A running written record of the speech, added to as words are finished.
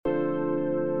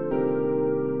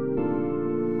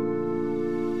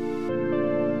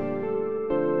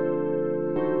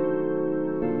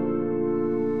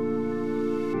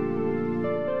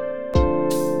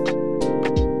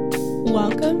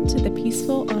to the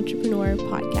Peaceful Entrepreneur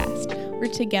Podcast, where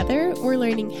together we're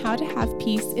learning how to have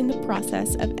peace in the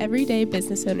process of everyday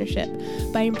business ownership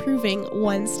by improving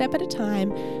one step at a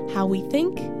time how we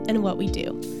think and what we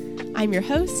do. I'm your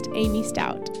host, Amy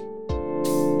Stout.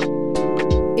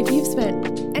 If you've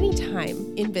spent any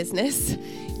time in business,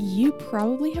 you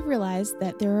probably have realized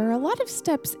that there are a lot of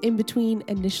steps in between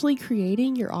initially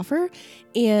creating your offer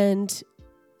and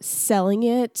selling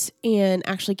it and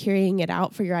actually carrying it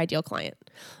out for your ideal client.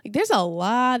 Like, there's a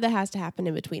lot that has to happen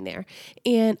in between there.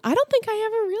 And I don't think I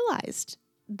ever realized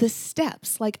the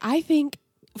steps. Like, I think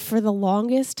for the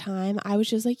longest time, I was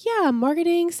just like, yeah,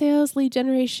 marketing, sales, lead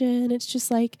generation. It's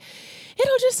just like,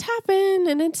 it'll just happen.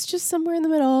 And it's just somewhere in the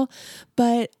middle.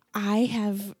 But I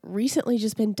have recently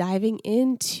just been diving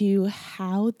into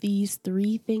how these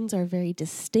three things are very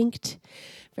distinct,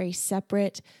 very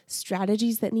separate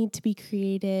strategies that need to be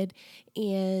created.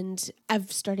 And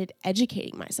I've started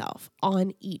educating myself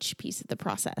on each piece of the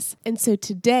process. And so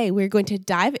today we're going to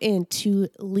dive into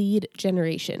lead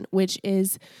generation, which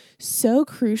is so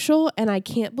crucial. And I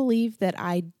can't believe that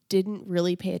I didn't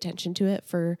really pay attention to it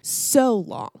for so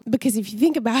long. Because if you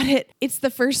think about it, it's the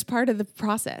first part of the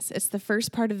process. It's the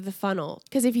first part of the funnel.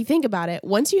 Because if you think about it,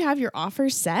 once you have your offer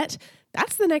set,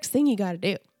 that's the next thing you got to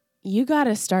do. You got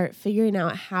to start figuring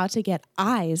out how to get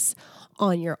eyes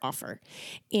on your offer.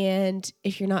 And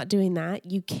if you're not doing that,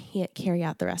 you can't carry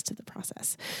out the rest of the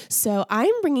process. So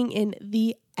I'm bringing in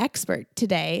the expert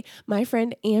today, my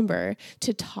friend Amber,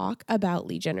 to talk about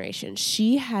lead generation.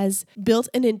 She has built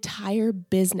an entire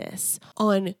business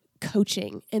on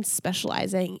coaching and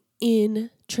specializing in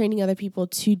training other people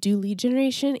to do lead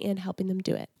generation and helping them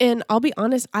do it. And I'll be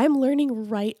honest, I'm learning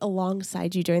right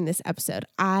alongside you during this episode.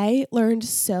 I learned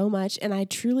so much, and I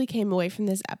truly came away from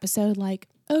this episode like,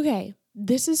 okay,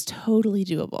 this is totally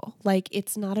doable. Like,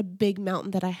 it's not a big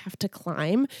mountain that I have to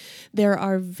climb. There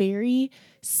are very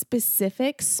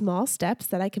specific small steps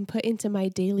that I can put into my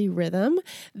daily rhythm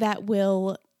that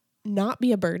will not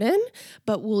be a burden,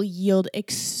 but will yield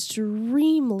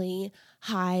extremely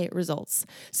high results.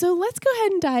 So let's go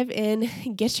ahead and dive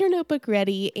in, get your notebook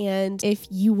ready. And if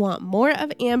you want more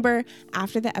of Amber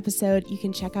after the episode, you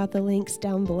can check out the links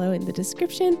down below in the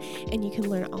description, and you can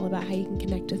learn all about how you can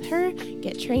connect with her,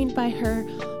 get trained by her,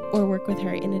 or work with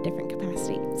her in a different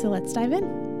capacity. So let's dive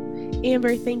in.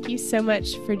 Amber, thank you so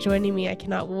much for joining me. I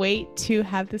cannot wait to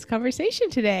have this conversation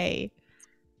today.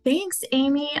 Thanks,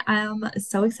 Amy. I'm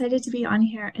so excited to be on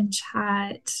here and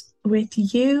chat with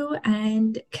you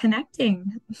and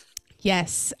connecting.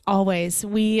 Yes, always.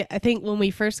 I think when we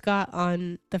first got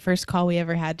on the first call we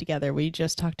ever had together, we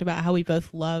just talked about how we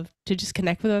both love to just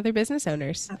connect with other business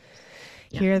owners,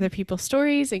 hear other people's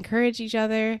stories, encourage each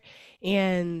other.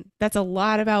 And that's a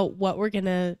lot about what we're going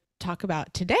to talk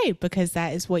about today, because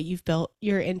that is what you've built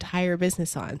your entire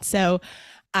business on. So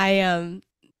I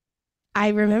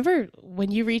remember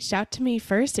when you reached out to me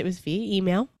first, it was via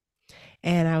email.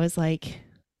 And I was like,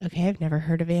 okay, I've never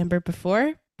heard of Amber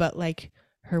before, but like,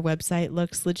 her website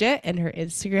looks legit and her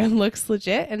Instagram looks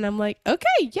legit. And I'm like,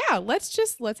 okay, yeah, let's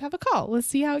have a call. Let's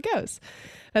see how it goes.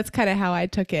 That's kind of how I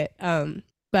took it.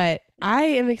 But I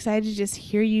am excited to just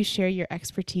hear you share your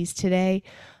expertise today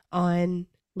on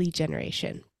lead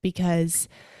generation, because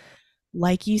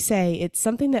like you say, it's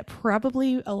something that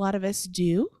probably a lot of us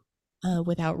do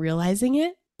without realizing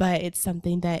it, but it's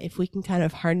something that if we can kind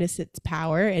of harness its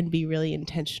power and be really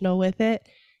intentional with it,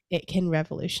 it can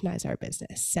revolutionize our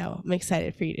business. So I'm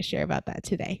excited for you to share about that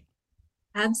today.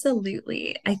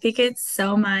 Absolutely. I think it's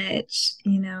so much,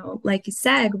 like you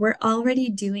said, we're already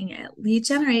doing it. Lead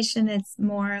generation is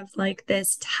more of like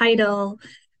this title,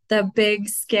 the big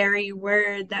scary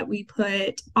word that we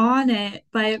put on it.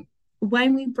 But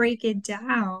when we break it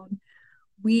down,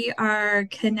 we are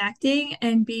connecting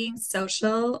and being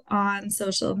social on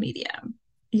social media.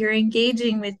 You're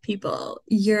engaging with people.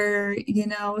 You're,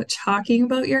 talking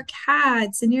about your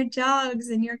cats and your dogs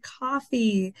and your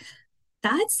coffee.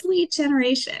 That's lead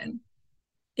generation,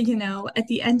 at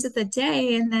the end of the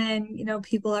day. And then,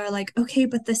 people are like, okay,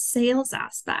 but the sales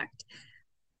aspect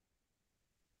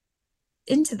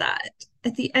into that.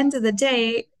 At the end of the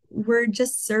day, we're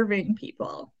just serving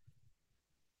people.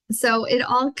 So it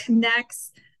all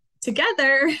connects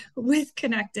together with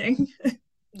connecting.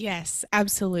 Yes,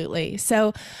 absolutely.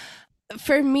 So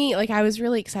for me, like, I was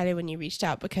really excited when you reached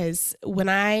out, because when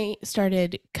I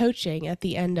started coaching at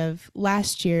the end of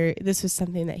last year, this was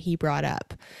something that he brought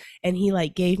up, and he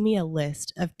like gave me a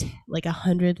list of like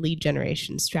 100 lead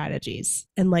generation strategies,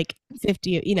 and like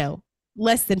 50,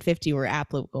 less than 50 were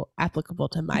applicable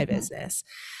to my business.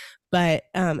 but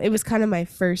it was kind of my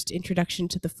first introduction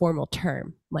to the formal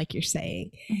term, like you're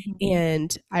saying. Mhm.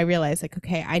 And I realized, like,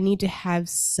 okay, I need to have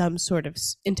some sort of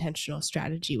intentional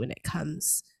strategy when it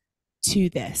comes to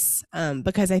this,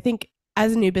 because I think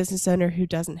as a new business owner who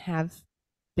doesn't have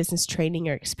business training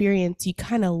or experience, you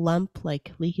kind of lump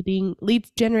like lead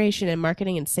generation and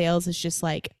marketing and sales is just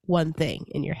like one thing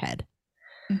in your head.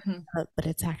 Mhm. But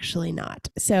it's actually not.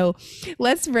 So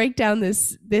let's break down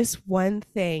this one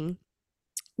thing.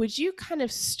 Would you kind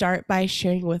of start by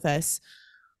sharing with us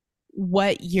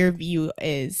what your view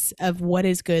is of what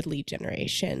is good lead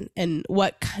generation and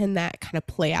what can that kind of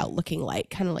play out looking like,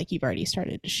 kind of like you've already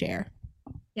started to share?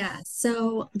 Yeah,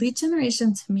 so lead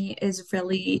generation to me is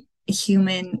really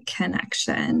human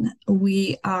connection.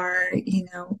 We are,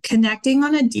 connecting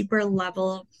on a deeper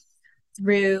level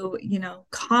through,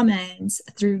 comments,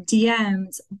 through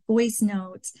DMs, voice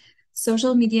notes.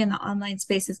 Social media and the online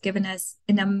space has given us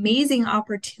an amazing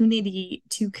opportunity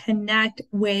to connect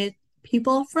with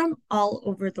people from all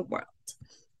over the world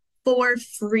for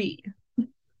free.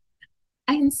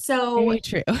 And so, Very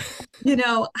true.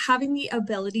 having the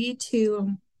ability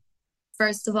to,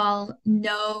 first of all,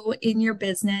 know in your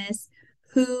business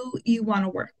who you want to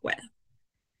work with.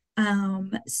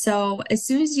 So as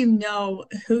soon as you know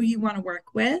who you want to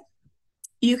work with,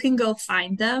 you can go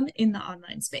find them in the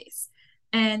online space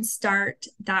and start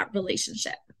that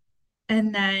relationship.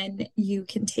 And then you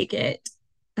can take it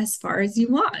as far as you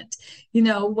want,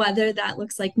 whether that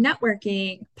looks like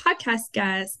networking, podcast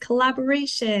guests,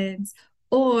 collaborations,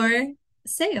 or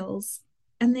sales,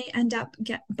 and they end up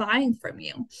buying from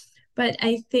you. But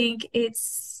I think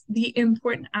it's the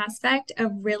important aspect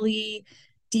of really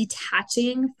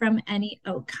detaching from any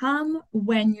outcome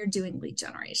when you're doing lead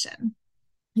generation.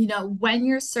 When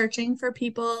you're searching for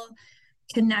people,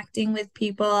 connecting with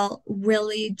people,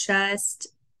 really just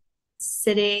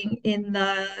sitting in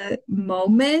the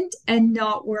moment and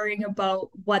not worrying about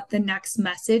what the next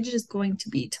message is going to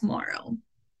be tomorrow.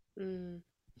 Mm.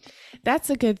 That's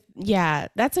a good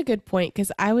point.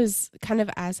 Cause I was kind of,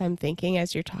 as I'm thinking,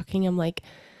 as you're talking, I'm like,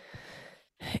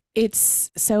 it's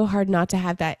so hard not to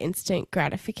have that instant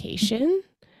gratification,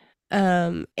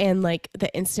 and like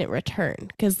the instant return,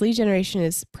 because lead generation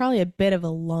is probably a bit of a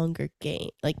longer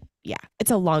game. Like, yeah, it's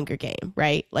a longer game,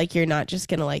 right? Like you're not just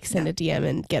gonna like send Yeah. a DM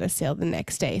and get a sale the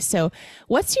next day. So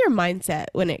what's your mindset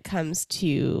when it comes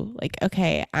to like,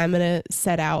 okay, I'm gonna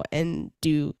set out and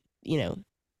do,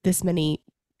 this many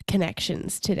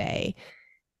connections today?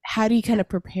 How do you kind of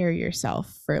prepare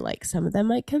yourself for, like, some of them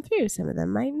might come through, some of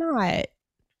them might not?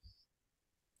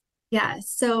 Yeah.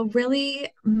 So, really,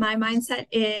 my mindset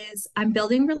is I'm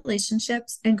building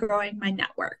relationships and growing my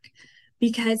network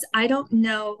because I don't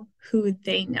know who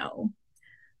they know.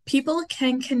 People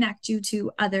can connect you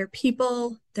to other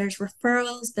people. There's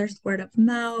referrals, there's word of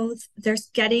mouth, there's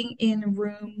getting in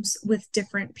rooms with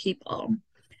different people.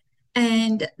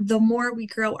 And the more we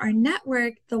grow our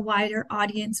network, the wider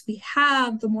audience we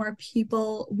have, the more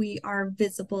people we are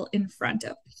visible in front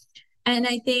of. And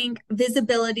I think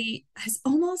visibility has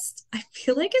almost, I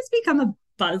feel like it's become a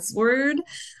buzzword.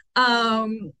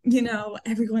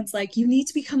 Everyone's like, you need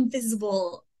to become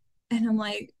visible. And I'm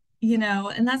like,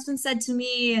 and that's been said to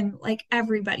me and like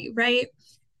everybody, right?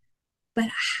 But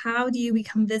how do you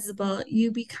become visible?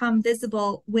 You become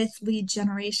visible with lead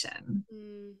generation.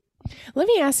 Mm. Let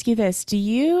me ask you this. Do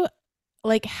you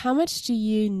like, how much do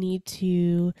you need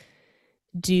to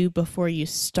do before you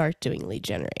start doing lead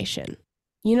generation?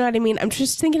 You know what I mean? I'm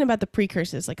just thinking about the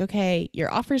precursors. Like, okay,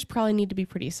 your offers probably need to be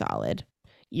pretty solid.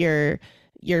 Your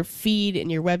feed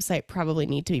and your website probably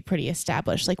need to be pretty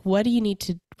established. Like, what do you need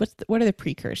to what are the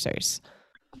precursors?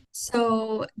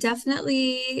 So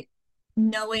definitely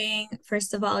knowing,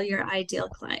 first of all, your ideal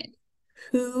client,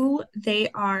 who they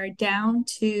are down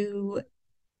to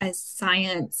a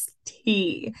science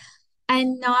T,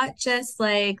 and not just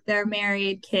like they're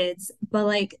married kids, but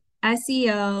like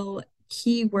SEO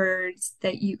keywords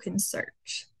that you can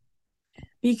search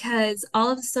because all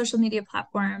of the social media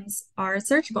platforms are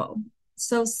searchable.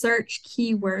 So search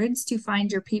keywords to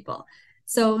find your people.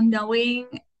 So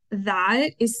knowing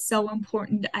that is so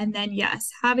important. And then, yes,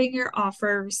 having your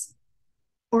offers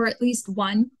or at least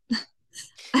one,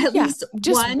 at Yeah, least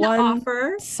just one one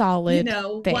offer, solid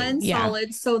thing. one Yeah.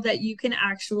 solid so that you can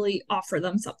actually offer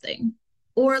them something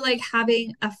or like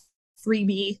having a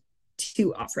freebie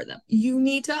to offer them. You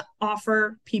need to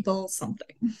offer people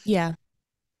something Yeah.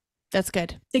 That's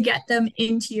good. to get them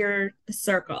into your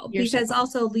circle Your because circle.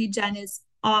 also lead gen is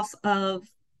off of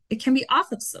it can be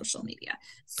off of social media. Yeah.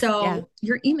 So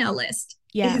your email list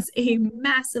Yeah. is a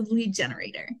massive lead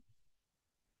generator.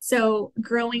 So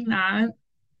growing that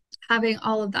having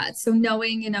all of that. So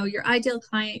knowing, your ideal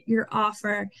client, your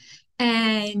offer,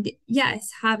 and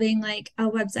yes, having like a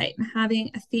website and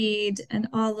having a feed and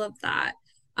all of that.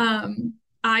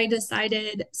 I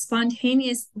decided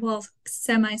well,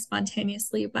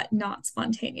 semi-spontaneously, but not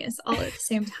spontaneous all at the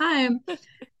same time,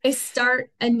 is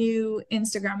start a new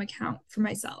Instagram account for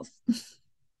myself.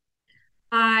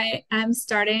 I am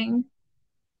starting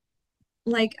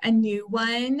like a new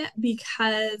one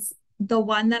because the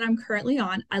one that I'm currently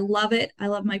on, I love it. I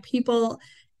love my people.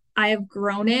 I have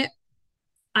grown it.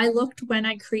 I looked when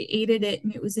I created it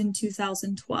and it was in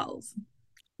 2012.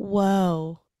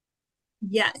 Whoa.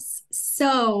 Yes.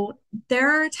 So there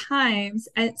are times,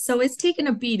 and so it's taken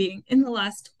a beating in the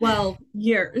last 12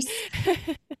 years.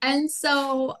 And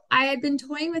so I had been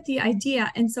toying with the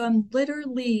idea. And so I'm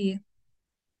literally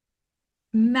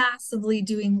massively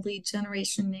doing lead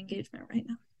generation and engagement right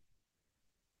now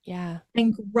Yeah.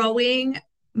 and growing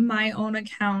my own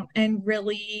account and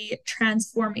really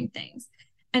transforming things.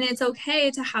 And it's okay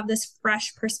to have this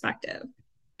fresh perspective.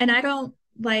 And I don't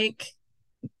like,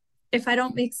 if I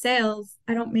don't make sales,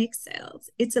 I don't make sales.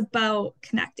 It's about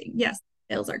connecting. Yes,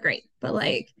 sales are great, but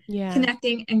like Yeah.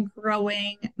 connecting and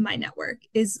growing my network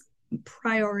is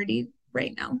priority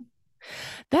right now.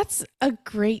 That's a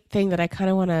great thing that I kind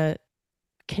of want to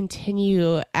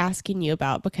continue asking you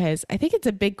about, because I think it's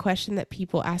a big question that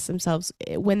people ask themselves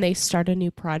when they start a new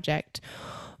project.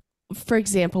 For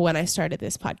example, when I started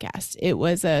this podcast, it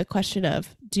was a question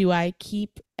of, do I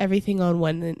keep everything on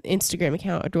one Instagram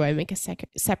account or do I make a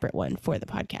separate one for the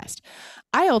podcast?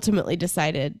 I ultimately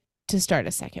decided to start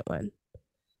a second one.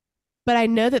 But I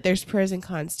know that there's pros and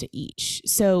cons to each.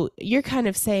 So you're kind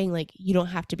of saying like you don't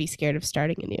have to be scared of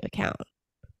starting a new account.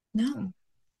 No,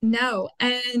 no.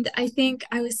 And I think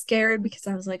I was scared because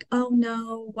I was like, oh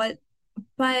no, what?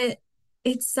 But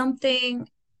it's something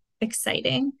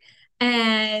exciting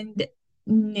and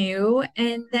new.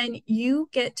 And then you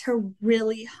get to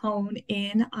really hone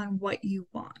in on what you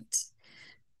want.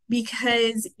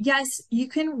 Because, yes, you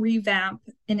can revamp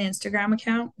an Instagram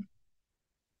account,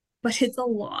 but it's a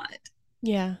lot.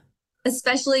 Yeah.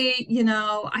 Especially,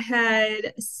 I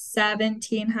had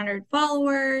 1,700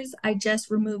 followers. I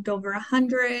just removed over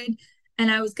 100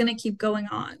 and I was going to keep going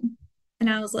on.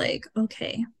 And I was like,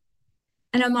 okay.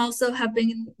 And I'm also have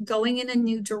been going in a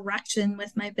new direction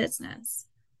with my business.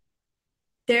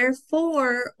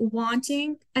 Therefore,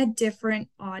 wanting a different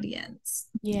audience.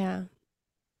 Yeah.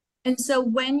 And so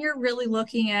when you're really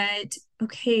looking at,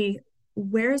 okay,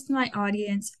 where's my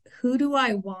audience? Who do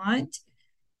I want?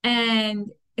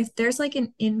 And if there's like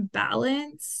an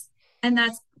imbalance, and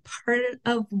that's part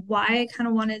of why I kind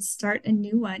of want to start a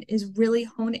new one, is really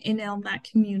hone in on that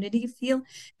community feel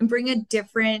and bring a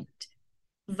different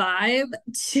vibe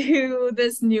to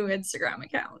this new Instagram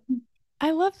account.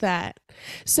 I love that.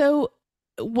 So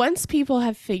once people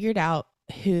have figured out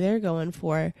who they're going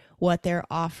for, what they're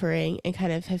offering, and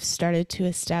kind of have started to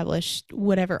establish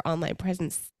whatever online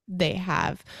presence they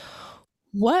have,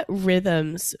 what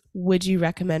rhythms would you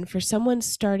recommend for someone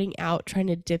starting out trying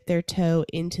to dip their toe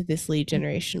into this lead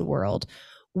generation world?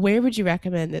 Where would you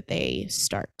recommend that they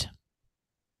start?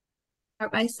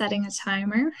 Start by setting a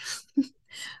timer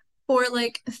for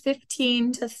like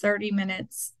 15 to 30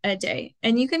 minutes a day.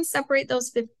 And you can separate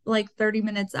those like 30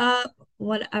 minutes up,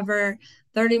 whatever.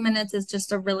 30 minutes is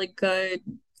just a really good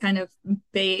kind of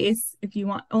base. If you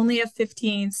want only a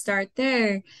 15, start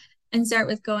there and start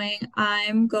with going,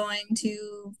 I'm going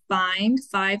to find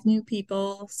 5 new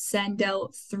people, send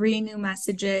out 3 new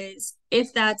messages.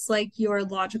 If that's like your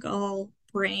logical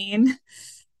brain,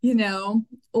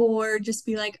 or just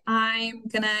be like, I'm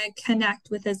gonna connect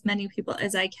with as many people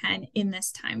as I can in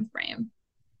this time frame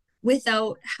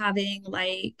without having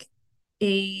like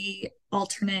a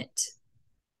alternate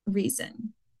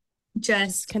reason.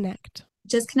 Just Just connect.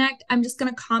 just connect. I'm just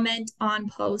gonna comment on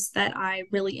posts that I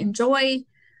really enjoy.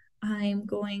 I'm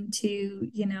going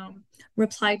to,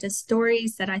 reply to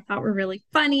stories that I thought were really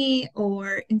funny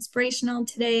or inspirational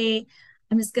today.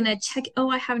 I'm just going to check, oh,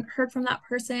 I haven't heard from that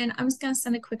person. I'm just going to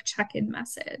send a quick check-in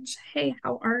message. Hey,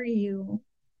 how are you?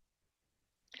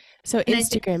 So And I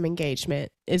think, Instagram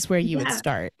engagement is where you would yeah,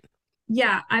 start.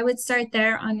 yeah, I would start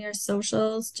there on your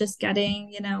socials, just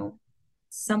getting,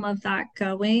 some of that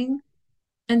going.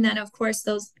 And then, of course,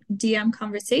 those DM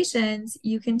conversations,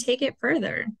 you can take it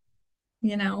further,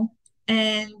 you know,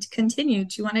 and continue.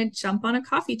 Do you want to jump on a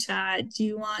coffee chat? Do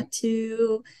you want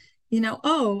to,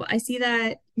 oh, I see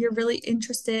that you're really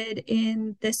interested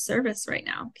in this service right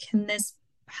now. Can this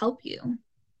help you?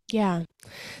 Yeah,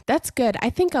 that's good. I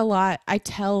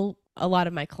tell a lot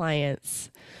of my clients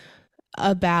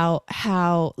about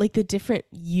how, like, the different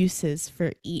uses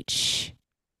for each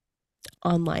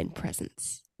online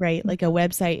presence, right? Like a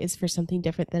website is for something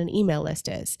different than an email list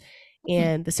is.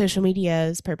 And the social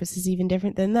media's purpose is even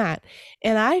different than that.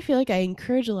 And I feel like I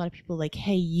encourage a lot of people like,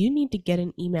 hey, you need to get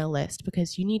an email list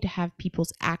because you need to have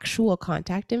people's actual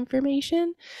contact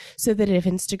information so that if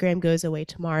Instagram goes away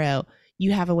tomorrow,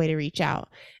 you have a way to reach out.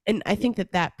 And I think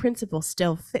that that principle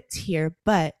still fits here,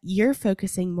 but you're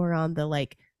focusing more on the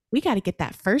like, we got to get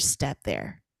that first step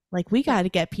there. Like, we got to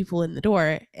get people in the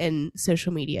door, and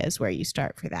social media is where you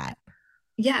start for that.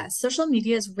 Yeah, social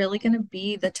media is really going to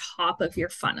be the top of your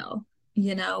funnel,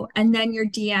 and then your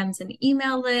DMs and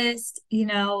email list,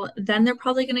 then they're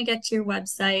probably going to get to your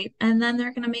website and then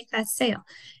they're going to make that sale.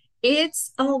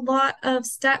 It's a lot of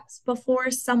steps before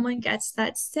someone gets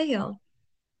that sale.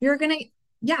 You're going to,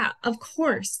 yeah, of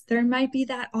course, there might be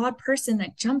that odd person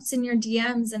that jumps in your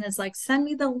DMs and is like, send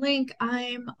me the link,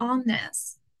 I'm on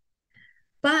this.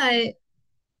 But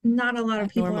not a lot of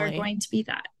Not people are normally. going to be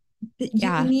that. You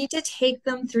Yeah. need to take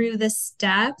them through the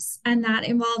steps, and that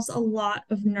involves a lot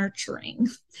of nurturing.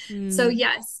 So, Mm,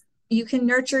 yes, you can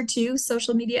nurture too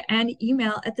social media and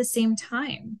email at the same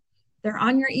time. They're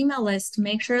on your email list.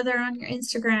 Make sure they're on your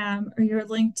Instagram or your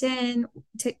LinkedIn,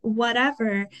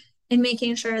 whatever, and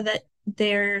making sure that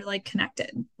they're like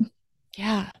connected.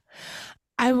 yeah.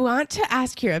 I want to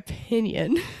ask your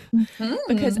opinion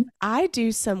because Mhm. I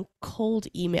do some cold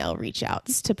email reach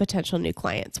outs to potential new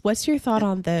clients. What's your thought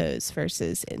on those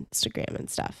versus Instagram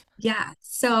and stuff? Yeah,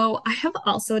 so I have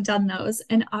also done those,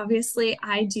 and obviously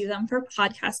I do them for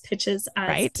podcast pitches as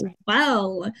Right?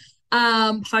 well.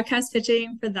 Podcast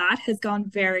pitching for that has gone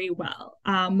very well.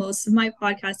 Most of my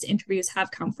podcast interviews have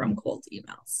come from cold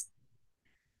emails.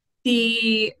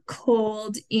 The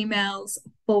cold emails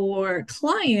for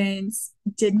clients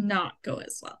did not go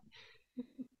as well.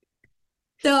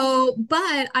 So,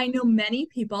 but I know many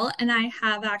people, and I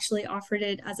have actually offered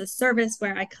it as a service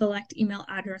where I collect email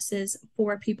addresses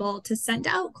for people to send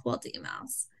out cold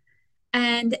emails.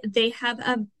 And they have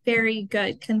a very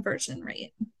good conversion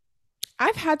rate.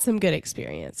 I've had some good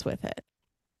experience with it.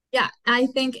 Yeah, I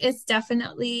think it's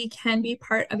definitely can be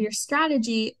part of your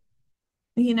strategy.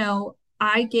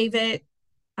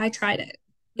 I tried it.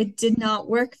 It did not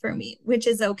work for me, which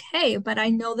is okay, but I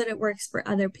know that it works for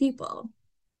other people.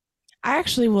 I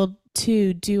actually will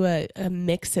to do a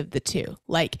mix of the two.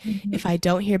 Like if Mhm. I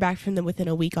don't hear back from them within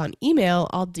a week on email,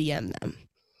 I'll DM them.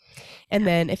 And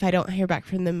then if I don't hear back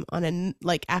from them on a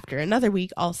like after another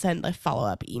week, I'll send a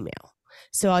follow-up email.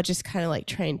 So I'll just kind of like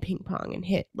try and ping pong and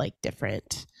hit like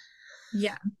different.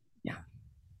 Yeah. Yeah,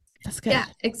 that's Yeah,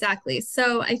 good. exactly.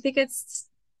 So I think it's,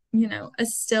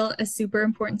 still a super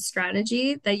important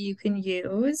strategy that you can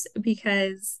use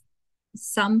because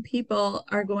some people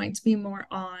are going to be more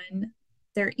on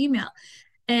their email.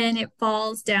 And it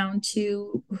falls down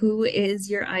to who is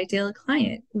your ideal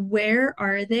client? Where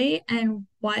are they and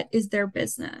what is their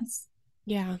business?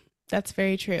 Yeah, that's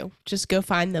very true. Just go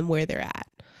find them where they're at.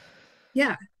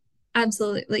 Yeah,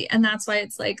 absolutely. And that's why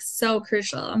it's like so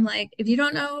crucial. I'm like, if you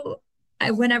don't know,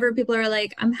 whenever people are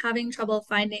like, I'm having trouble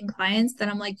finding clients, then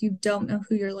I'm like, you don't know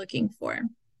who you're looking for.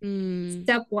 Mm,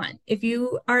 Step one, if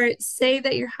you are say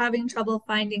that you're having trouble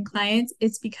finding clients,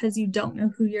 it's because you don't know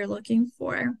who you're looking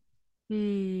for.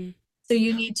 mm. So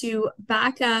you need to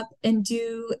back up and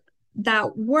do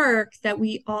that work that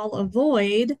we all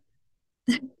avoid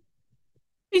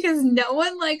because no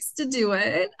one likes to do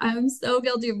it. I'm so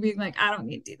guilty of being like, I don't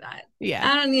need to do that. Yeah.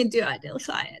 I don't need to do ideal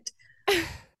client.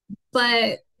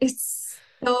 But it's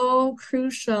so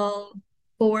crucial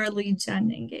for lead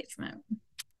gen engagement.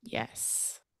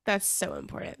 Yes. That's so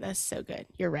important. That's so good.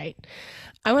 You're right.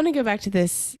 I want to go back to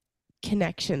this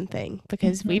connection thing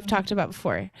because we've Mhm. talked about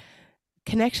before.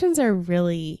 Connections are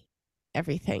really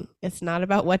everything. It's not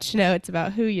about what you know, it's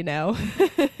about who you know.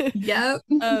 Yep.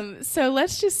 So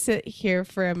let's just sit here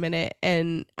for a minute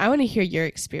and I want to hear your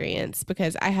experience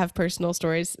because I have personal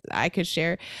stories I could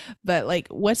share. But like,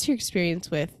 what's your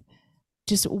experience with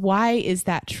just why is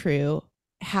that true?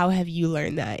 How have you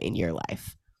learned that in your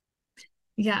life?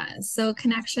 Yeah, so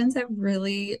connections have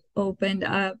really opened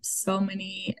up so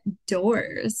many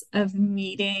doors of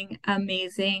meeting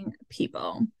amazing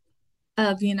people,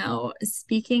 of,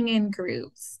 speaking in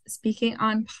groups, speaking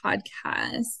on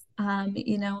podcasts,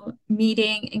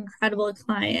 meeting incredible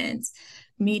clients,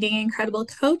 meeting incredible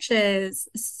coaches,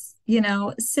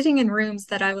 sitting in rooms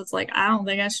that I was like, I don't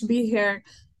think I should be here,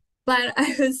 but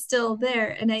I was still there.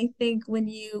 And I think when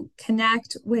you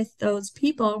connect with those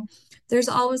people, there's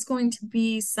always going to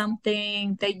be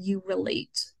something that you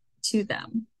relate to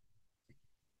them.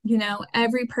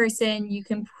 Every person you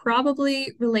can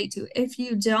probably relate to. If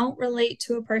you don't relate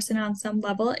to a person on some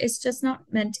level, it's just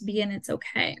not meant to be, and it's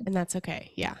okay. And that's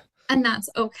okay. Yeah. And that's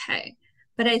okay.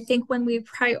 But I think when we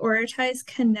prioritize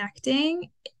connecting,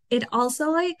 it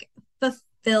also like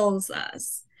fulfills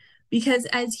us because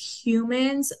as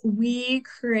humans, we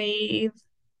crave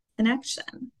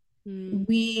connection. Mm.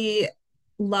 We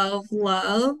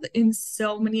love in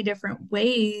so many different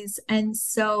ways. And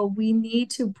so we need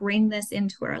to bring this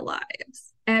into our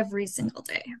lives every single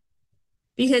day.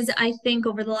 Because I think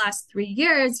over the last 3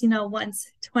 years,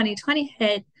 once 2020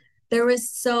 hit, there was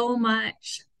so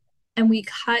much, and we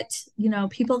cut,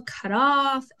 people cut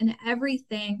off and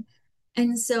everything.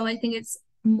 And so I think it's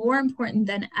more important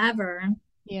than ever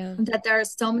Yeah. that there are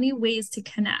so many ways to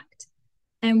connect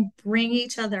and bring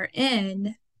each other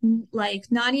in,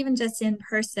 like not even just in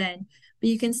person, but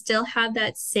you can still have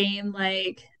that same,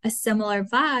 like a similar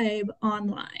vibe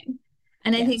online.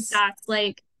 And I think Yes. that's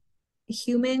like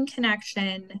human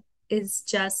connection is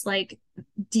just like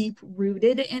deep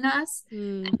rooted in us,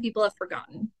 Mm. and people have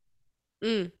forgotten.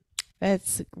 Mm.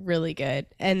 That's really good.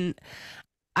 And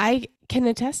I can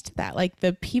attest to that. Like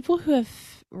the people who have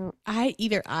I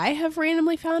have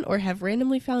randomly found or have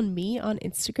randomly found me on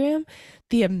Instagram,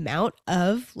 the amount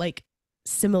of like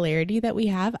similarity that we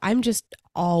have, I'm just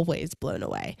always blown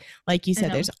away. Like you I said,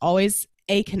 know. there's always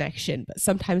a connection, but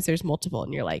sometimes there's multiple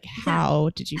and you're like, Yeah. how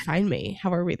did you find me?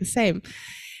 How are we the same?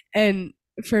 And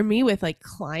for me with like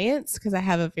clients, because I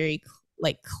have a very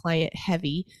like client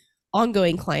heavy,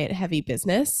 ongoing client heavy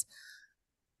business,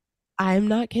 I'm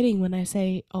not kidding when I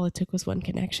say all it took was one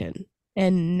connection.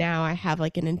 And now I have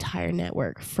like an entire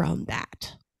network from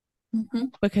that Hmm.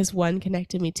 because one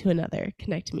connected me to another,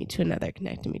 connected me to another,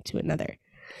 connected me to another.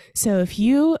 So if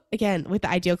you, again, with the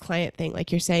ideal client thing, like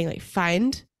you're saying, like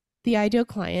find the ideal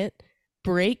client,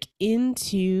 break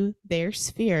into their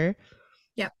sphere,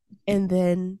 Yep. and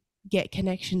then get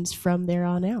connections from there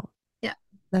on out. Yeah.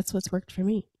 That's what's worked for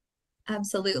me.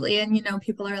 Absolutely. And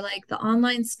people are like, the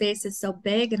online space is so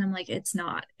big. And I'm like, it's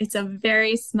not. It's a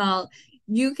very small,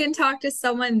 you can talk to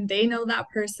someone, they know that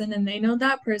person, and they know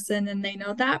that person, and they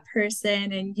know that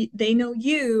person, and they know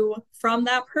you from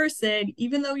that person,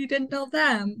 even though you didn't know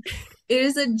them. It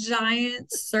is a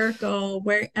giant circle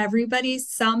where everybody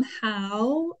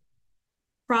somehow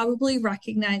probably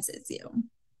recognizes you.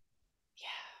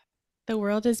 The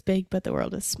world is big, but the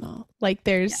world is small. Like Yeah.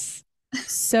 there's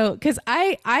so because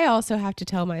I also have to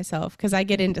tell myself because I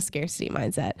get into scarcity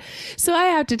mindset. So I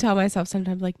have to tell myself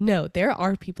sometimes like, no, there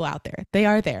are people out there. They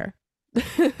are there.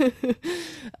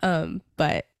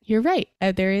 But you're right.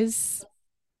 There is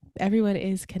everyone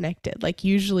is connected. Like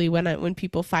usually when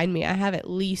people find me, I have at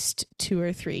least two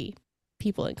or three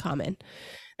people in common.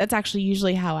 That's actually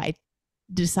usually how I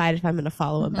decide if I'm going to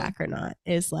follow them Mhm. back or not.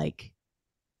 Is like,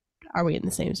 are we in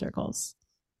the same circles?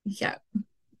 Yeah.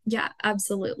 Yeah,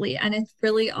 absolutely. And it's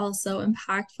really also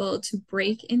impactful to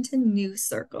break into new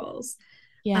circles.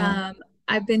 Yeah. Um,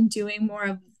 I've been doing more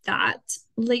of that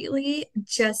lately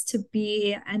just to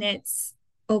be, and it's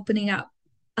opening up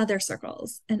other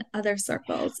circles,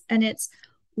 and it's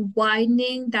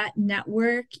widening that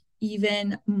network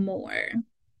even more.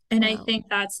 And I Wow. think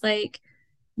that's like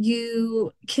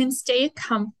you can stay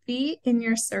comfy in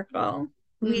your circle.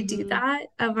 We do Mm-hmm. that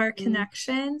of our Mm-hmm.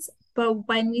 connections, but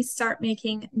when we start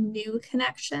making new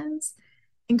connections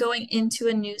and going into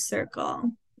a new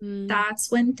circle, Mm.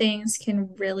 that's when things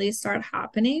can really start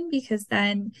happening because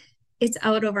then it's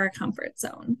out of our comfort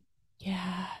zone.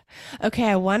 Yeah. Okay,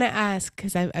 I want to ask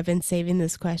because I've been saving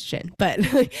this question, but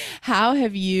how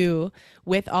have you,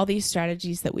 with all these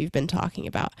strategies that we've been talking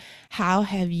about, how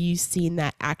have you seen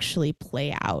that actually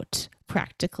play out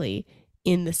practically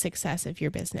in the success of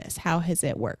your business? How has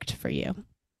it worked for you?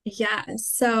 Yeah,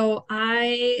 so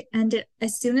I ended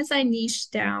as soon as I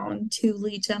niched down to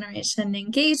lead generation and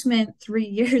engagement 3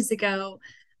 years ago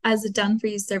as a done for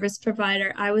you service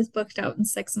provider, I was booked out in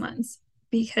 6 months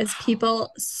because Wow.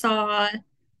 people saw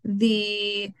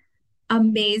the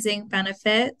amazing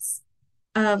benefits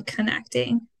of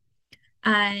connecting.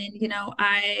 And,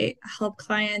 I help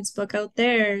clients book out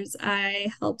theirs.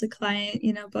 I helped a client,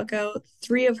 book out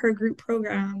three of her group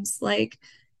programs, like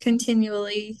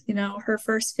continually, her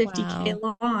first 50K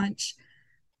Wow. launch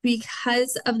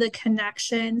because of the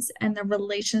connections and the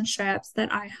relationships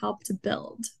that I helped to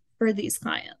build for these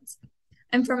clients.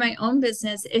 And for my own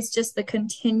business, it's just the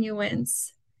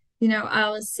continuance.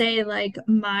 I'll say like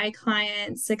my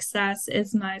client success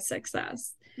is my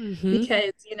success Mm-hmm.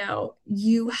 because,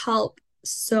 you help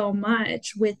so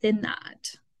much within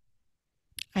that.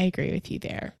 I agree with you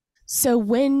there. So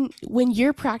when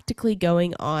you're practically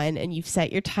going on and you've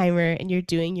set your timer and you're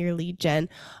doing your lead gen,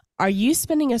 are you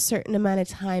spending a certain amount of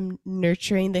time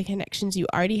nurturing the connections you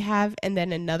already have and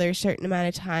then another certain amount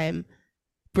of time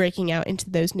breaking out into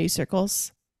those new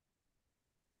circles?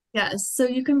 Yes, so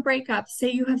you can break up, say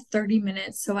you have 30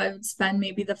 minutes. So I would spend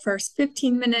maybe the first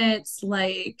 15 minutes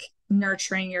like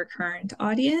nurturing your current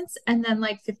audience, and then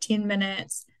like 15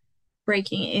 minutes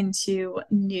breaking into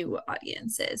new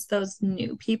audiences, those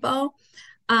new people.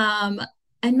 Um,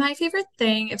 and my favorite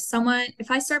thing,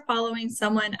 if I start following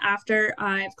someone after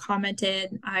I've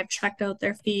commented, I've checked out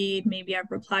their feed, maybe I've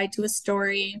replied to a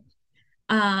story,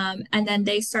 and then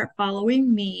they start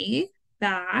following me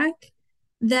back,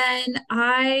 then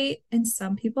and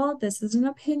some people, this is an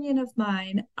opinion of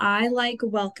mine, I like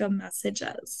welcome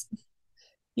messages.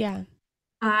 Yeah.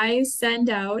 I send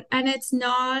out, and it's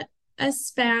not a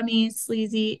spammy,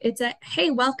 sleazy, it's a,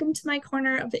 hey, welcome to my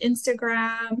corner of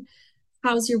Instagram.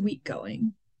 How's your week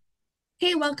going?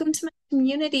 Hey, welcome to my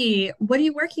community. What are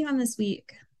you working on this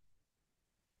week?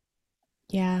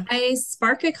 Yeah. I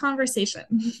spark a conversation.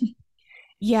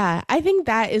 Yeah, I think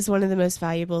that is one of the most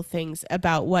valuable things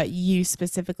about what you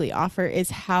specifically offer is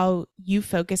how you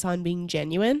focus on being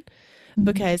genuine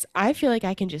because I feel like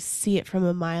I can just see it from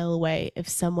a mile away if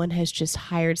someone has just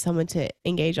hired someone to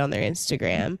engage on their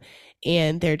Instagram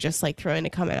and they're just like throwing a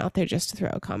comment out there just to throw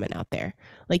a comment out there.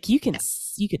 Like you could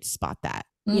spot that,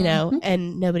 you know, Mhm.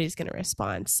 and nobody's going to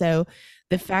respond. So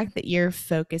the fact that your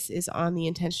focus is on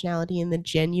the intentionality and the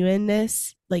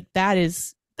genuineness, like that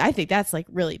is I think that's like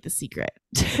really the secret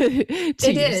to It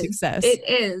your is. success. It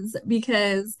is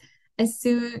because as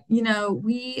soon,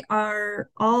 we are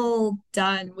all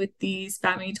done with the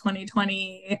spammy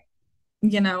 2020,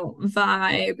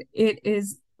 vibe. It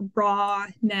is raw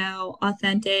now,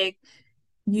 authentic.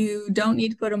 You don't need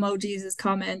to put emojis as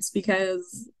comments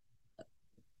because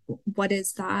what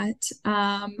is that?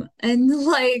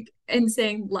 And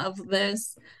saying love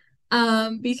this.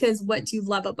 Because what do you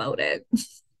love about it?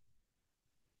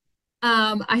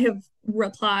 I have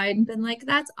replied and been like,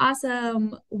 that's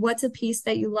awesome. What's a piece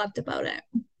that you loved about it?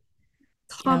 Yeah.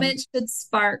 Comment should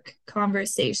spark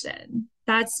conversation.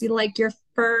 That's like your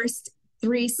first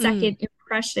 3 Mm, second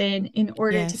impression in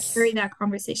order to carry yes. that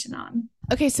conversation on.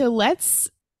 Okay, so let's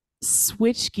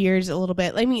switch gears a little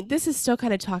bit. I mean, this is still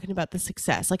kind of talking about the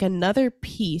success, like another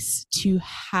piece to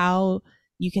how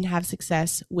you can have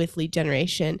success with lead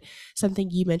generation. Something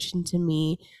you mentioned to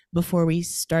me before we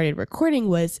started recording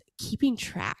was keeping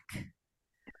track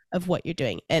of what you're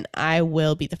doing. And I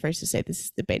will be the first to say this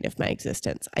is the bane of my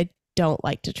existence. I don't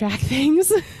like to track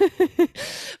things,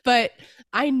 but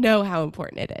I know how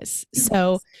important it is.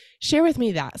 So share with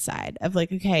me that side of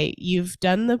like, okay, you've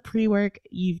done the pre work,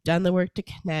 you've done the work to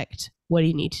connect. What do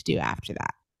you need to do after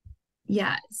that?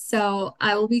 Yeah, so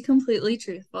I will be completely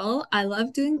truthful. I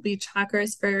love doing lead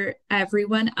trackers for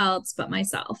everyone else but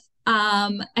myself.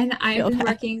 And I I've feel been that.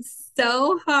 working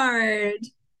so hard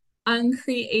on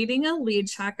creating a lead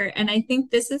tracker. And I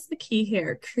think this is the key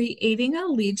here, creating a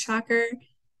lead tracker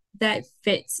that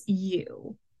fits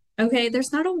you. Okay,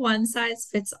 there's not a one size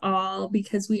fits all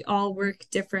because we all work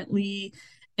differently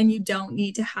and you don't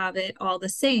need to have it all the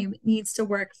same. It needs to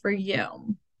work for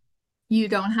you. You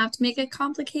don't have to make it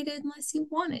complicated unless you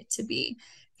want it to be.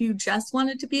 If you just want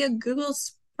it to be a Google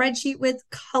spreadsheet with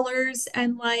colors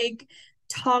and like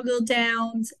toggle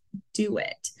downs, do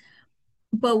it.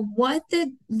 But what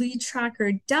the lead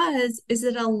tracker does is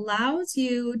it allows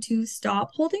you to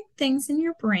stop holding things in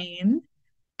your brain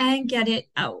and get it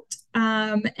out.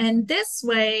 And this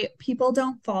way, people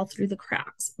don't fall through the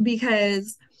cracks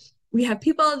because we have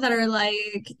people that are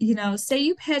like, say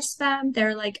you pitch them,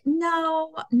 they're like,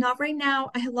 no, not right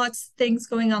now. I have lots of things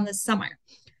going on this summer.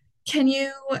 Can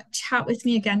you chat with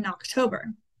me again in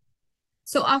October?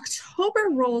 So October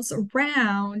rolls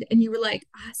around and you were like,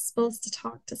 I'm supposed to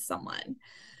talk to someone.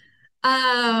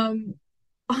 Um,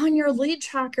 on your lead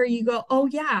tracker, you go, oh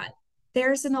yeah,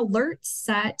 there's an alert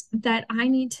set that I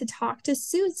need to talk to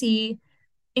Susie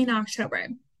in October.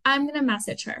 I'm going to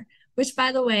message her, which,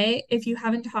 by the way, if you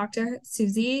haven't talked to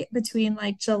Susie between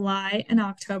like July and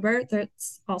October,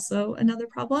 that's also another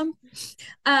problem.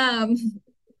 Um,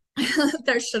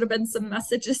 there should have been some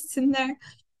messages in there,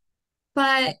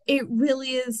 but it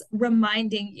really is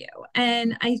reminding you.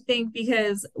 And I think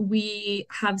because we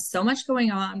have so much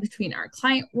going on between our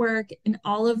client work and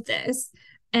all of this,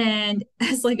 and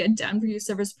as like a done for you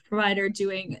service provider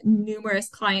doing numerous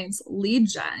clients lead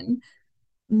gen,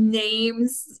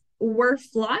 names were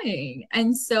flying.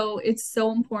 And so it's so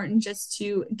important just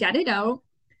to get it out.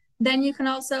 Then you can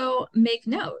also make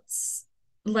notes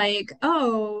like,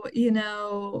 oh,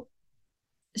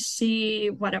 she,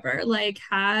 whatever, like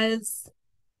has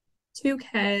 2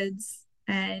 kids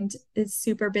and is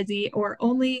super busy or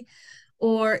only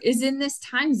or is in this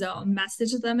time zone,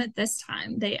 message them at this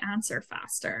time, they answer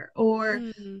faster. Or,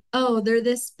 Mm, oh, they're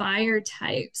this buyer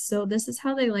type, so this is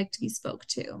how they like to be spoke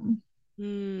to.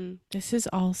 this is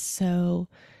all so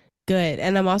good.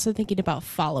 And I'm also thinking about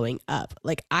following up.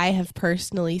 Like, I have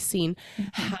personally seen Mhm.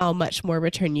 how much more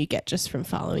return you get just from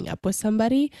following up with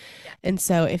somebody. Yeah. And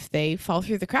so if they fall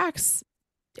through the cracks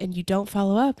and you don't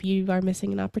follow up, you are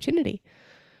missing an opportunity.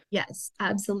 Yes,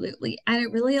 absolutely. And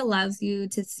it really allows you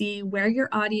to see where your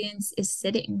audience is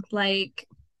sitting. Like,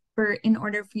 for in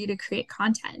order for you to create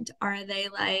content, are they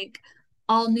like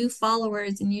all new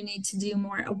followers and you need to do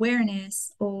more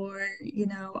awareness? Or,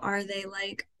 are they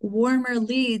like warmer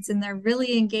leads and they're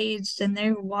really engaged and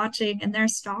they're watching and they're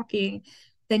stalking?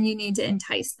 Then you need to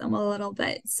entice them a little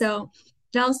bit. So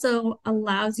it also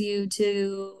allows you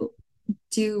to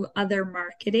do other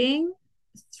marketing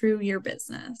through your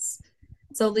business.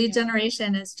 So lead Yeah.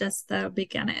 generation is just the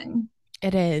beginning.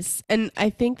 It is. And I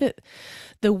think that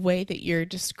the way that you're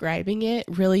describing it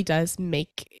really does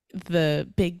make the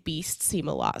big beast seem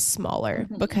a lot smaller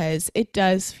Mhm. because it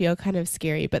does feel kind of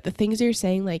scary. But the things you're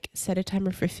saying, like set a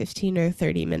timer for 15 or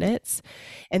 30 minutes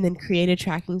and then create a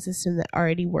tracking system that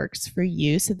already works for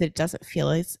you so that it doesn't feel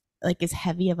as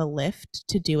heavy of a lift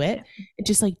to do it, Yeah. and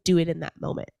just like do it in that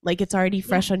moment. Like it's already Yeah.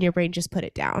 fresh on your brain, just put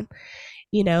it down.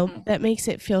 Mhm. That makes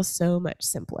it feel so much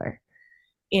simpler.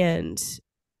 And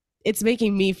it's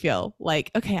making me feel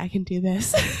like, okay, I can do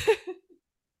this.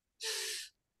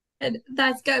 And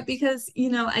that's good because,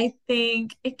 I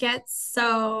think it gets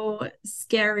so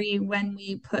scary when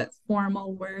we put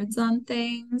formal words on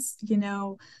things,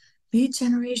 lead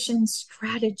generation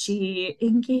strategy,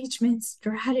 engagement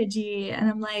strategy. And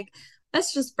I'm like,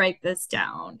 let's just break this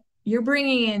down. You're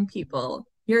bringing in people,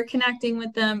 you're connecting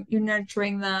with them, you're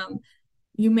nurturing them.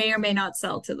 You may or may not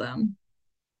sell to them.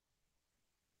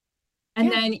 And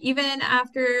Yeah, then even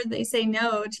after they say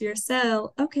no to your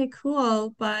sale, okay,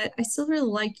 cool, but I still really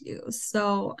like you,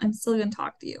 so I'm still gonna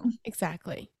talk to you.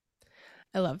 exactly.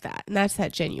 I love that. And that's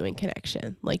that genuine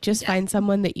connection. Like just Yeah, find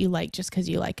someone that you like just because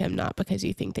you like them, not because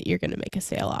you think that you're going to make a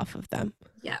sale off of them.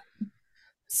 yeah,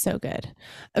 So good.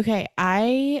 Okay,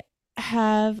 I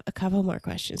have a couple more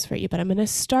questions for you, but I'm going to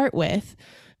start with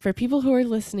for people who are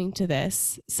listening to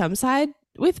this, some side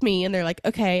with me and they're like,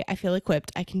 okay, I feel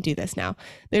equipped. I can do this now.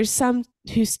 There's some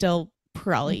who still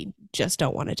probably mhm. just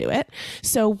don't want to do it.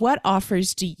 So, what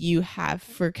offers do you have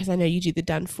for, because I know you do the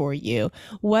done for you,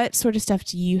 what sort of stuff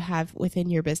do you have within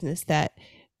your business that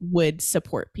would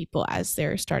support people as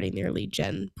they're starting their lead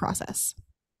gen process?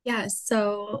 Yeah.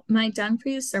 So my done for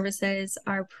you services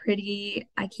are pretty,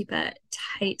 I keep a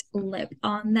tight lip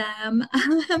on them.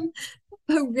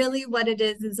 But really, what it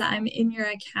is I'm in your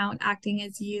account acting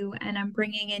as you, and I'm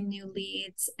bringing in new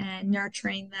leads and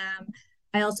nurturing them.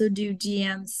 I also do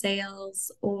GM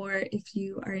sales, or if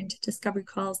you are into discovery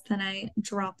calls, then I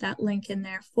drop that link in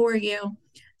there for you.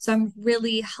 So I'm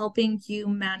really helping you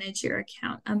manage your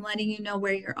account. I'm letting you know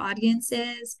where your audience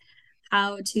is,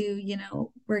 how to,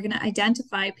 we're going to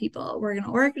identify people, we're going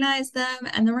to organize them,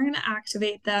 and then we're going to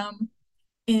activate them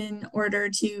in order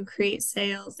to create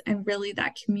sales and really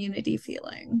that community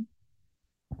feeling.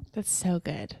 That's so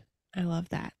good. I love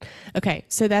that. Okay,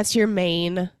 so that's your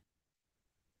main That's,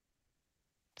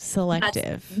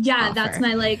 selective yeah, that's offer.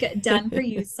 my like done for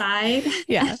you side.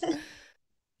 Yeah,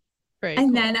 very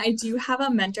And then cool. I do have a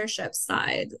mentorship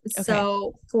side. Okay.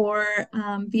 So for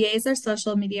VAs or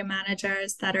social media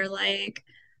managers that are like,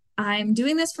 I'm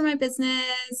doing this for my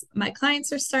business. My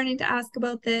clients are starting to ask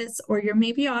about this, or you're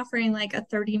maybe offering like a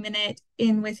 30-minute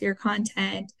in with your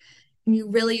content and you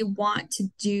really want to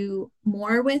do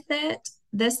more with it.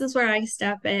 This is where I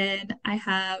step in. I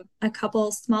have a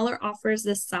couple smaller offers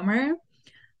this summer.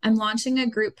 I'm launching a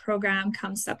group program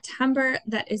come September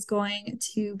that is going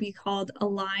to be called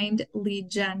Aligned Lead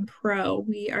Gen Pro.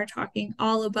 We are talking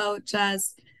all about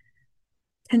just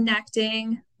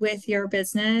connecting with your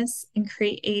business and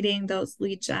creating those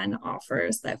lead gen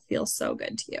offers that feel so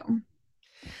good to you.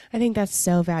 I think that's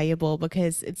so valuable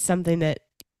because it's something that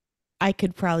I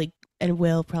could probably and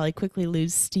will probably quickly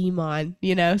lose steam on,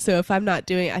 So if I'm not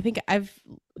doing, I think I've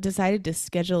decided to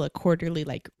schedule a quarterly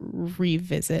like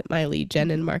revisit my lead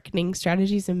gen and Mhm. marketing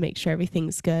strategies and make sure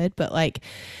everything's good. But like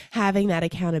having that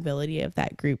accountability of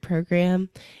that group program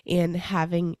and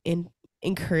having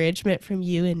encouragement from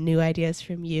you and new ideas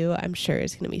from you, I'm sure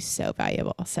is going to be so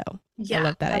valuable. So I Yeah,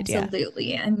 love that idea.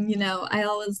 absolutely. And, I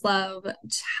always love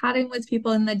chatting with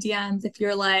people in the DMs. If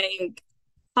you're like,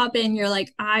 pop in, you're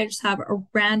like, I just have a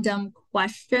random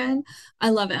question.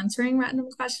 I love answering random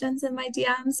questions in my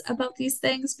DMs about these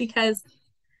things because,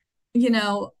 you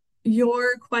know,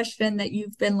 your question that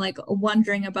you've been like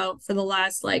wondering about for the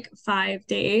last like 5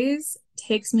 days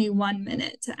takes me 1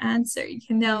 minute to answer,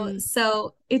 you know? Mm,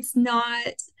 So it's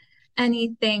not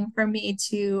anything for me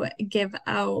to give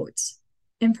out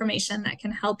information that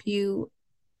can help you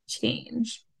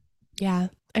change. yeah,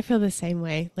 I feel the same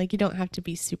way. Like you don't have to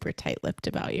be super tight-lipped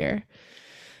about your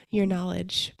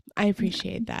knowledge. I Yeah.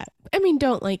 appreciate that. I mean,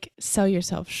 don't like sell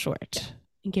yourself short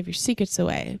and give your secrets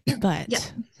away, Yeah.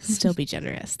 but still be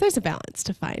generous. There's a balance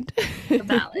to find. The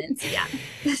balance. Yeah.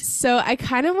 So I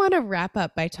kind of want to wrap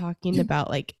up by talking about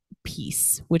like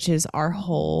peace, which is our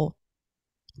whole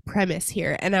premise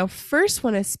here. And I first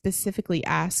want to specifically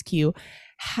ask you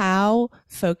how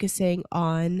focusing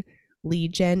on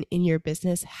lead gen in your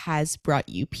business has brought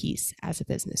you peace as a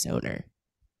business owner.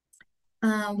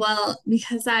 Well,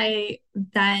 because I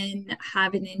then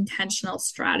have an intentional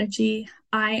strategy,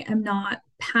 I am not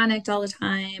panicked all the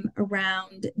time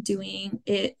around doing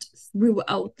it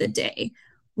throughout the day.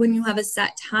 When you have a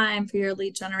set time for your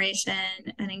lead generation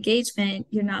and engagement,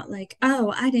 you're not like,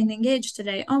 oh, I didn't engage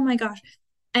today. Oh my gosh.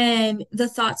 And the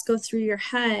thoughts go through your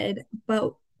head.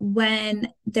 But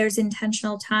when there's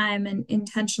intentional time and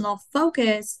intentional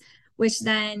focus, which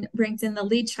then brings in the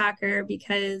lead tracker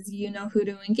because you know who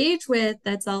to engage with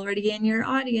that's already in your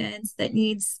audience that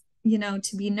needs,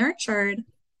 to be nurtured,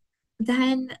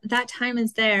 then that time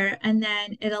is there. And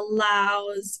then it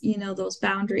allows, those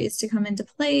boundaries to come into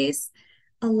place,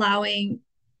 allowing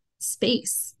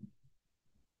space.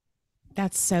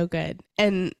 That's so good.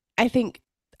 And I think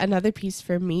another piece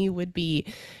for me would be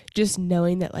just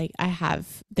knowing that like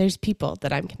there's people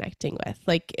that I'm connecting with.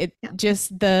 Like it Yeah.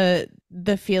 just the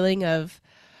feeling of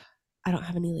I don't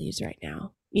have any leads right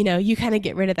now. You kind of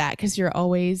get rid of that because you're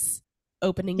always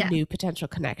opening Yeah. new potential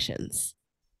connections.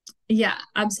 Yeah,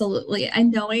 absolutely.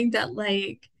 And knowing that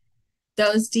like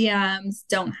those DMs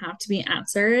don't have to be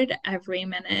answered every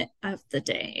minute of the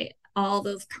day. All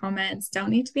those comments don't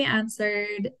need to be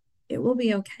answered. It will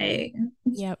be okay.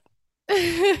 Yep.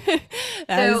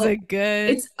 That is So a good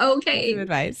it's piece of okay.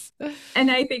 advice. And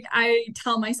I think I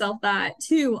tell myself that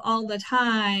too all the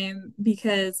time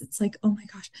because it's like, oh my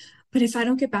gosh, but if I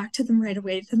don't get back to them right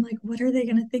away, then like, what are they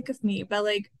going to think of me? But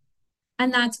like,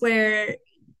 and that's where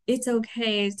it's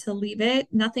okay to leave it.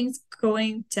 Nothing's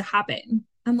going to happen.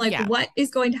 I'm like, Yeah. what is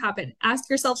going to happen? Ask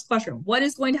yourself the question, what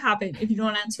is going to happen if you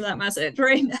don't answer that message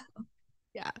right now?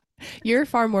 Yeah. You're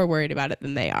far more worried about it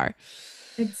than they are.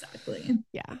 Exactly.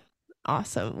 Yeah.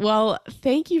 Awesome. Well,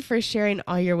 thank you for sharing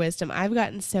all your wisdom. I've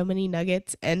gotten so many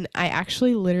nuggets, and I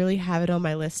actually literally have it on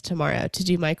my list tomorrow to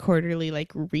do my quarterly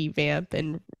like revamp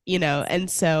and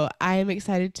so I'm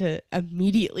excited to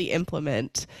immediately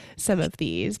implement some of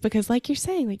these because like you're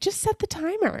saying, like just set the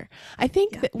timer. I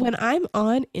think Yeah. that when I'm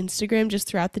on Instagram just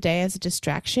throughout the day as a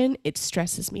distraction, it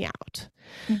stresses me out.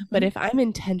 But Mm-hmm. if I'm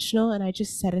intentional and I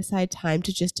just set aside time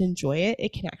to just enjoy it,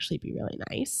 it can actually be really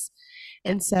nice.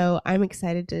 Yeah. And so I'm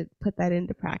excited to put that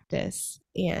into practice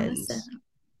and Awesome.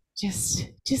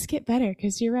 just get better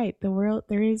because you're right. The world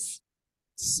there is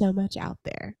so much out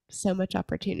there, so much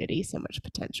opportunity, so much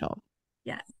potential.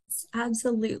 Yes,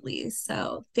 absolutely.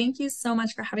 So thank you so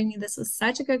much for having me. This was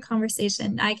such a good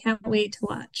conversation. I can't wait to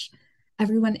watch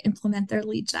everyone implement their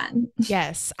lead gen.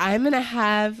 Yes, I'm going to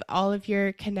have all of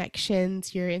your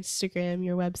connections, your Instagram,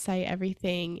 your website,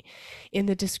 everything in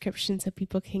the description so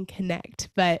people can connect.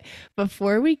 But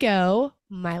before we go,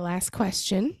 my last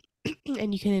question,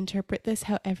 and you can interpret this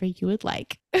however you would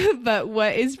like. But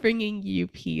what is bringing you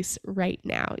peace right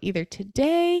now, either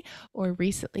today or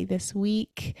recently this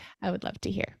week? I would love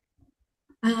to hear.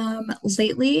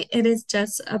 Lately, it is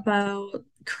just about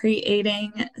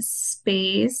creating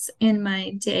space in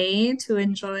my day to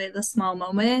enjoy the small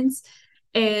moments.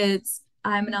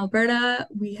 I'm in Alberta.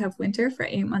 We have winter for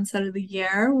 8 months out of the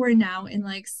year. We're now in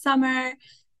like summer.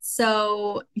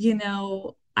 So,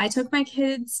 I took my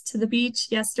kids to the beach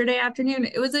yesterday afternoon.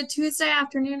 It was a Tuesday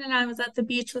afternoon, and I was at the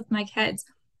beach with my kids.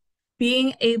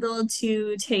 Being able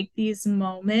to take these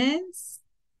moments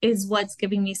is what's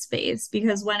giving me space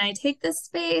because when I take this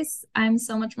space, I'm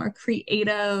so much more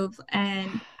creative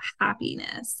and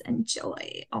happiness and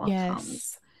joy all Yes.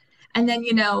 comes. And then,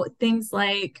 things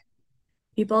like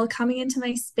people coming into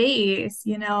my space,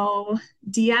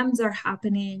 DMs are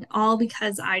happening all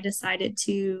because I decided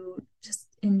to just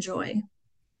enjoy.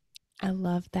 I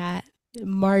love that.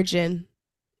 Margin.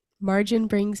 Margin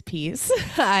brings peace.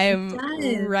 It I'm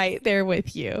does. right there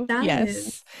with you. It does.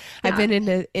 Yes. I've Yeah.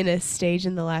 been in a stage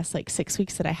in the last like 6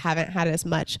 weeks that I haven't had as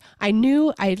much. I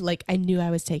knew I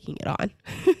was taking it on.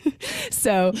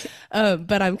 So,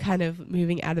 but I'm kind of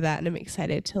moving out of that and I'm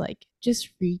excited to like just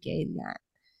regain that.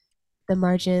 the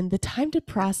margin, the time to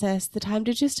process, the time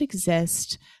to just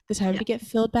exist, the time to get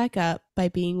filled back up by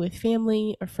being with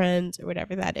family or friends or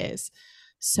whatever that is.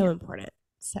 So important.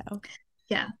 So,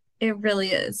 yeah, it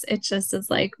really is. It just is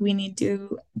like we need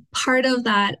to part of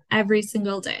that every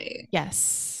single day.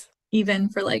 Yes. Even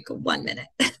for like 1 minute.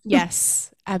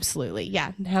 Yes, absolutely.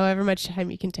 Yeah. However much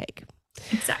time you can take.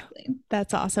 Exactly.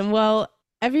 That's awesome. Well,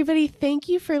 everybody, thank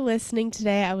you for listening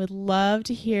today. I would love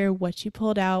to hear what you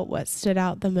pulled out, what stood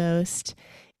out the most,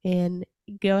 and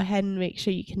go ahead and make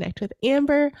sure you connect with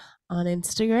Amber on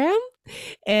Instagram.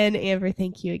 And Amber,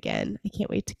 thank you again. I can't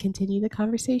wait to continue the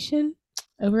conversation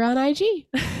over on IG.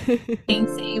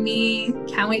 Thanks, Amy.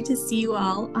 Can't wait to see you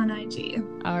all on IG.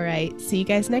 All right. See you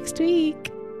guys next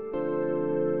week.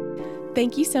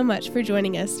 Thank you so much for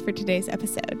joining us for today's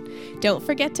episode. Don't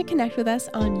forget to connect with us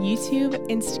on YouTube,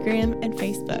 Instagram, and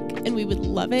Facebook. And we would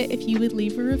love it if you would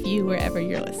leave a review wherever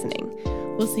you're listening.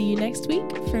 We'll see you next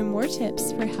week for more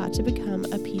tips for how to become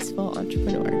a peaceful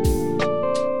entrepreneur.